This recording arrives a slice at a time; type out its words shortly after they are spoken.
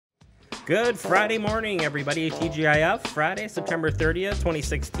Good Friday morning, everybody. TGIF, Friday, September 30th,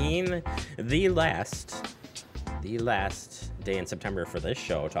 2016. The last day in September for this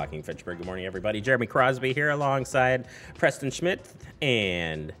show, Talking Fitchburg. Good morning, everybody. Jeremy Crosby here alongside Preston Schmidt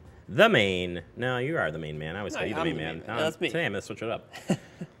and the main. No, you are the main man. I always call you the main man. No, that's me. Today I'm going to switch it up.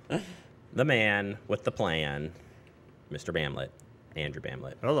 The man with the plan, Mr. Bamlet, Andrew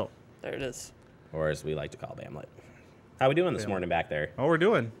Bamlet. Hello. There it is. Or as we like to call Bamlet. How we doing this morning back there? Oh, we're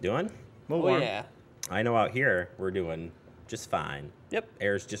doing. Doing? A little Oh, warm. yeah. I know out here we're doing just fine. Yep.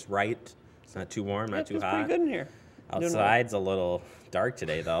 Air's just right. It's not too warm, not too it's hot. pretty good in here. Outside's a little dark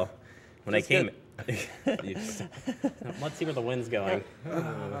today, though. When That's I came, let's see where the wind's going.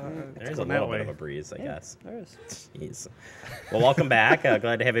 There's a little bit of a breeze, I guess. There is. Jeez. Well, welcome back.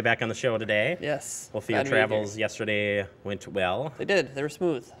 Glad to have you back on the show today. Yes. Hopefully your travels yesterday went well. They did. They were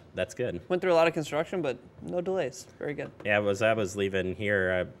smooth. That's good. Went through a lot of construction, but no delays. Very good. Yeah, I was leaving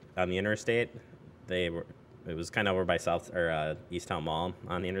here on the interstate. It was kind of over by East Town Mall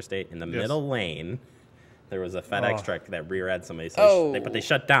on the interstate. In the middle lane, there was a FedEx truck that rear-ended somebody. So they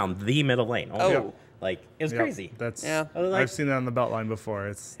shut down the middle lane. Oh. Like, it was crazy. That's I've seen that on the Beltline before.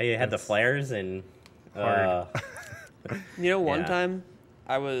 It had the flares and hard. One time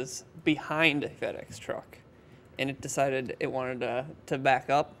I was behind a FedEx truck, and it decided it wanted to back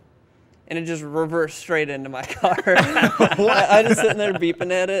up, and it just reversed straight into my car. I just sitting there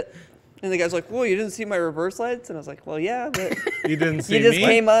beeping at it. And the guy's like, "Whoa, you didn't see my reverse lights?" And I was like, "Well, yeah, but you didn't see you just me?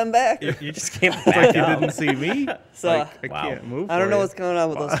 came on back. You just came back Like you up. didn't see me? So I can't move. I don't for know you. what's going on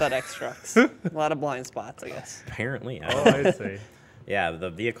with those FedEx trucks. A lot of blind spots, I guess. Apparently. Oh, I'd say. Yeah, the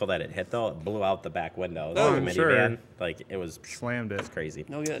vehicle that it hit, though, it blew out the back window. Oh, The I'm minivan. sure. Like, it was Slammed it. It's crazy.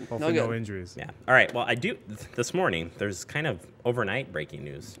 No good. Hopefully no good. no injuries. Yeah. All right. Well, this morning, there's kind of overnight breaking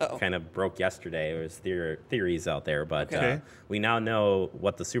news. Uh-oh. Kind of broke yesterday. There was theories out there, but Okay. we now know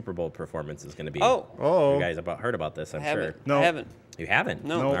what the Super Bowl performance is going to be. Oh. You guys heard about this, I'm sure. No. I haven't. You haven't?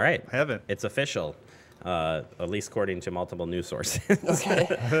 No. All right. I haven't. It's official, at least according to multiple news sources.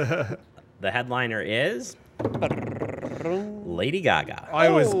 Okay. The headliner is Lady Gaga. I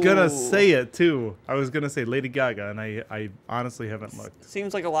was gonna say it too. I was gonna say Lady Gaga, and I honestly haven't looked.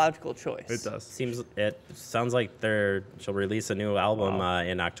 Seems like a logical choice. It does. It sounds like she'll release a new album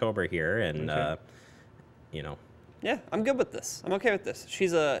in October here, and Yeah, I'm good with this. I'm okay with this.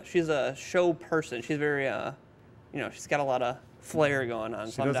 She's a show person. She's very she's got a lot of flair going on.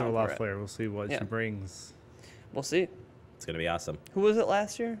 She so I'm does have down a lot for of it. flair. We'll see what Yeah. she brings. We'll see. it's gonna be awesome. Who was it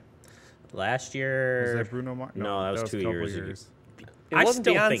last year? Last year, Was that Bruno Mars? No, that was 2 a couple years. years. It I wasn't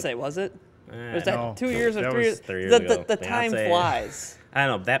still Beyonce, think- was it? Was that No. 2 years or That 3 was years? 3 years ago. The time Beyonce. flies. I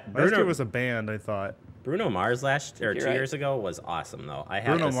don't know that Last year Bruno was a band, I thought. Bruno Mars You're 2 right. years ago was awesome though. I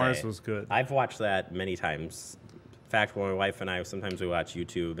have Bruno to Mars say. was good. I've watched that many times. In fact, when my wife and I sometimes we watch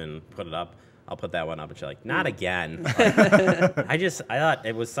YouTube and put it up. I'll put that one up, and she's like, "Not again." Like, I thought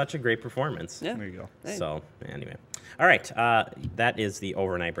it was such a great performance. Yeah. There you go. Hey. So anyway, all right, that is the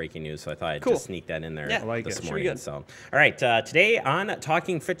overnight breaking news. So I thought I'd Cool. just sneak that in there Yeah, I like this it. morning. Should be good. So all right, today on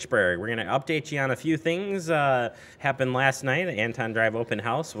Talking Fitchburg, we're gonna update you on a few things happened last night at Anton Drive Open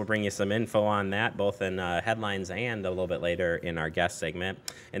House. We'll bring you some info on that, both in headlines and a little bit later in our guest segment.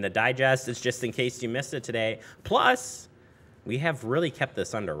 And the digest is just in case you missed it today. Plus, we have really kept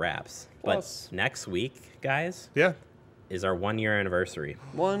this under wraps. Plus. But next week, guys, Yeah. is our 1-year anniversary.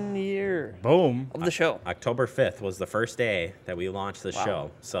 1 year Boom. of the show. October 5th was the first day that we launched the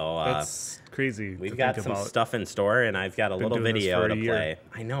show. So That's crazy. we've to got think some about. stuff in store, and I've got a Been little doing this video for to a year. play.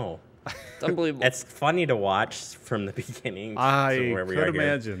 I know. It's unbelievable. It's funny to watch from the beginning to I where we could are here.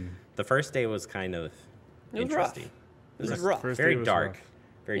 imagine. The first day was kind of It was rough. interesting. It was rough. First Very day was dark. rough.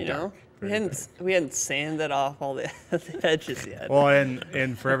 Very You dark. know, we hadn't sanded off all the edges yet. Well,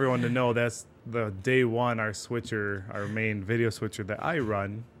 and for everyone to know, that's the day one. Our switcher, our main video switcher that I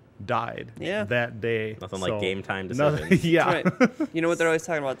run, died. Yeah. That day. Nothing like game time nothing- decisions. Yeah. Right. You know what they're always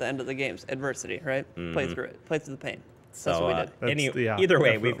talking about at the end of the games? Adversity, right? Play through it. Play through the pain. That's So what we did. either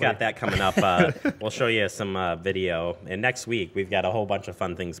way, we've got definitely. that coming up. We'll show you some video. And next week, we've got a whole bunch of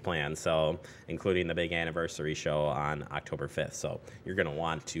fun things planned, so including the big anniversary show on October 5th. So you're going to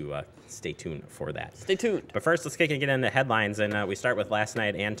want to stay tuned for that. Stay tuned. But first, let's get into headlines. And we start with last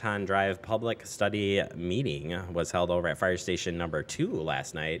night. Anton Drive Public Study Meeting was held over at Fire Station number 2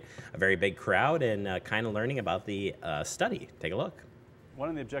 last night. A very big crowd and kind of learning about the study. Take a look. One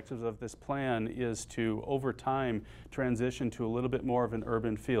of the objectives of this plan is to, over time, transition to a little bit more of an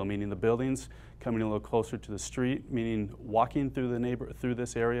urban feel, meaning the buildings coming a little closer to the street, meaning walking through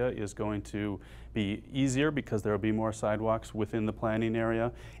this area is going to be easier because there will be more sidewalks within the planning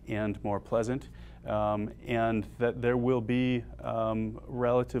area and more pleasant. and that there will be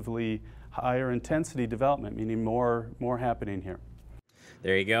relatively higher intensity development, meaning more happening here.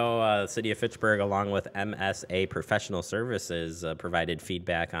 There you go. City of Fitchburg, along with MSA Professional Services, provided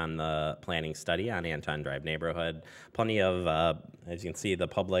feedback on the planning study on Anton Drive neighborhood. Plenty of, as you can see, the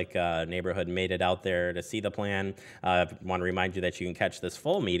public neighborhood made it out there to see the plan. I want to remind you that you can catch this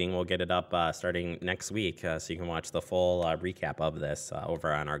full meeting. We'll get it up starting next week, so you can watch the full recap of this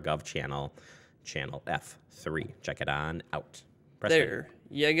over on our Gov channel, channel F3. Check it on out. There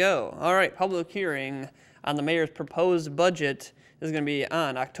you go. All right, public hearing on the mayor's proposed budget is going to be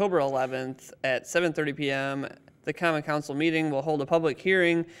on October 11th at 7:30 p.m. The Common Council meeting will hold a public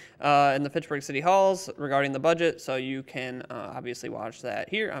hearing in the Fitchburg City Halls regarding the budget, so you can obviously watch that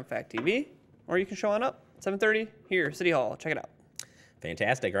here on FACTv, or you can show on up 7:30 here, City Hall. Check it out.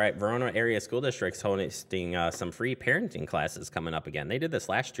 Fantastic. All right, Verona Area School District's hosting some free parenting classes coming up again. They did this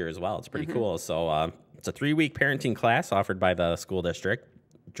last year as well. It's pretty cool. So it's a 3-week parenting class offered by the school district.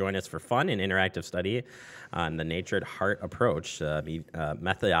 Join us for fun and interactive study on the natured heart approach,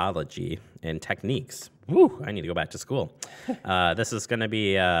 methodology, and techniques. Woo, I need to go back to school. This is going to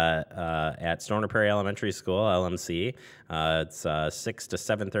be at Stoner Prairie Elementary School, LMC. It's 6 to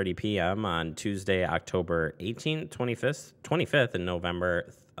 7:30 p.m. on Tuesday, October 18th, 25th, and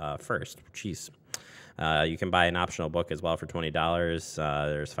November 1st. Jeez. You can buy an optional book as well for $20.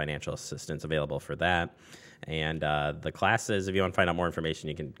 There's financial assistance available for that. And the classes, if you want to find out more information,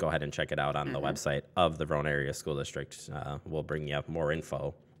 you can go ahead and check it out on the website of the Verona Area School District. We'll bring you up more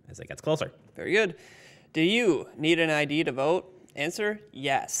info as it gets closer. Very good. Do you need an ID to vote? Answer,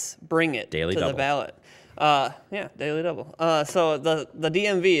 yes. Bring it Daily to double. the ballot. Yeah, daily double. So the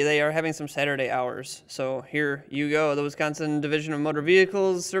DMV, they are having some Saturday hours. So here you go. The Wisconsin Division of Motor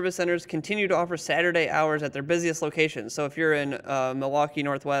Vehicles Service Centers continue to offer Saturday hours at their busiest locations. So if you're in Milwaukee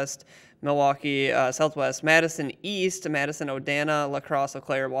Northwest, Milwaukee Southwest, Madison East, Madison, Odana, La Crosse, Eau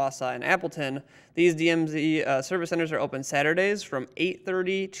Claire, Wausau, and Appleton, these DMV service centers are open Saturdays from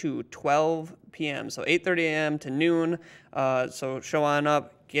 8:30 to 12 p.m. So 8:30 a.m. to noon. So show on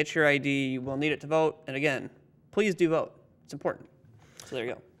up, get your ID. You will need it to vote. And again, please do vote. It's important. So there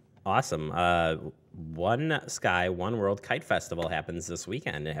you go. Awesome. One Sky, One World Kite Festival happens this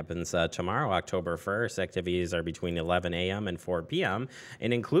weekend. It happens tomorrow, October 1st. Activities are between 11 a.m. and 4 p.m.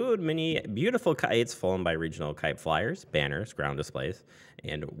 and include many beautiful kites flown by regional kite flyers, banners, ground displays,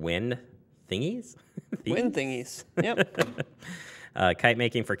 and wind thingies. Wind thingies. Yep. Kite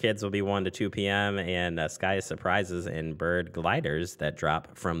making for kids will be 1 to 2 p.m. and sky surprises and bird gliders that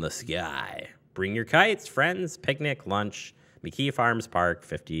drop from the sky. Bring your kites, friends, picnic, lunch. McKee Farms Park,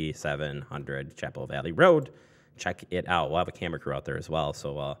 5700 Chapel Valley Road. Check it out. We'll have a camera crew out there as well,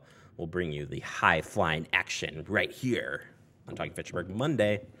 so we'll bring you the high-flying action right here on Talking Fitchburg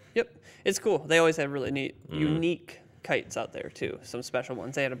Monday. Yep. It's cool. They always have really neat, unique kites out there, too. Some special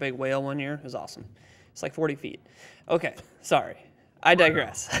ones. They had a big whale one year. It was awesome. It's like 40 feet. Okay, sorry. I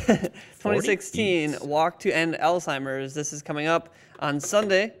digress. 2016 Walk to End Alzheimer's. This is coming up on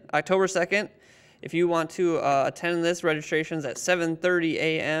Sunday, October 2nd. If you want to attend this, registration's at 7:30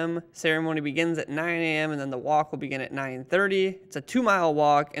 a.m. Ceremony begins at 9 a.m. and then the walk will begin at 9:30. It's a 2-mile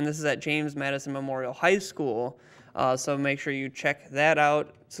walk, and this is at James Madison Memorial High School. So make sure you check that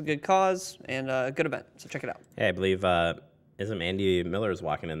out. It's a good cause and a good event, so check it out. Yeah, I believe isn't Andy Miller's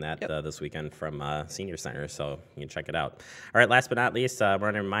walking in that this weekend from Senior Center, so you can check it out. All right, last but not least, we're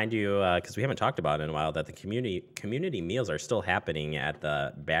going to remind you, because we haven't talked about it in a while, that the community meals are still happening at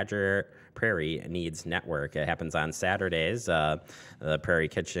the Badger Prairie Needs Network. It happens on Saturdays. The Prairie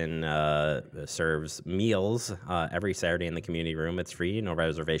Kitchen serves meals every Saturday in the community room. It's free, no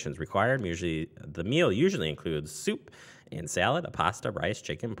reservations required. The meal usually includes soup and salad, a pasta, rice,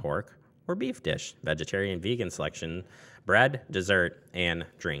 chicken, pork, or beef dish, vegetarian, vegan selection, bread, dessert, and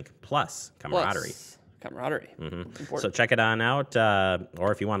drink, plus camaraderie. Camaraderie. So check it on out,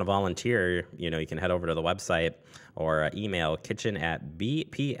 or if you want to volunteer, you can head over to the website or email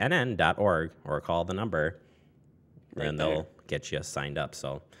kitchen@bpnn.org or call the number, and they'll get you signed up.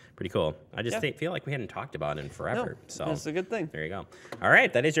 So pretty cool. I just feel like we hadn't talked about it in forever. So that's a good thing. There you go. All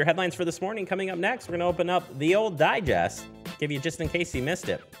right, that is your headlines for this morning. Coming up next, we're going to open up the old digest, give you just in case you missed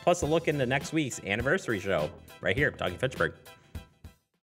it, plus a look into next week's anniversary show right here, Talking Fitchburg.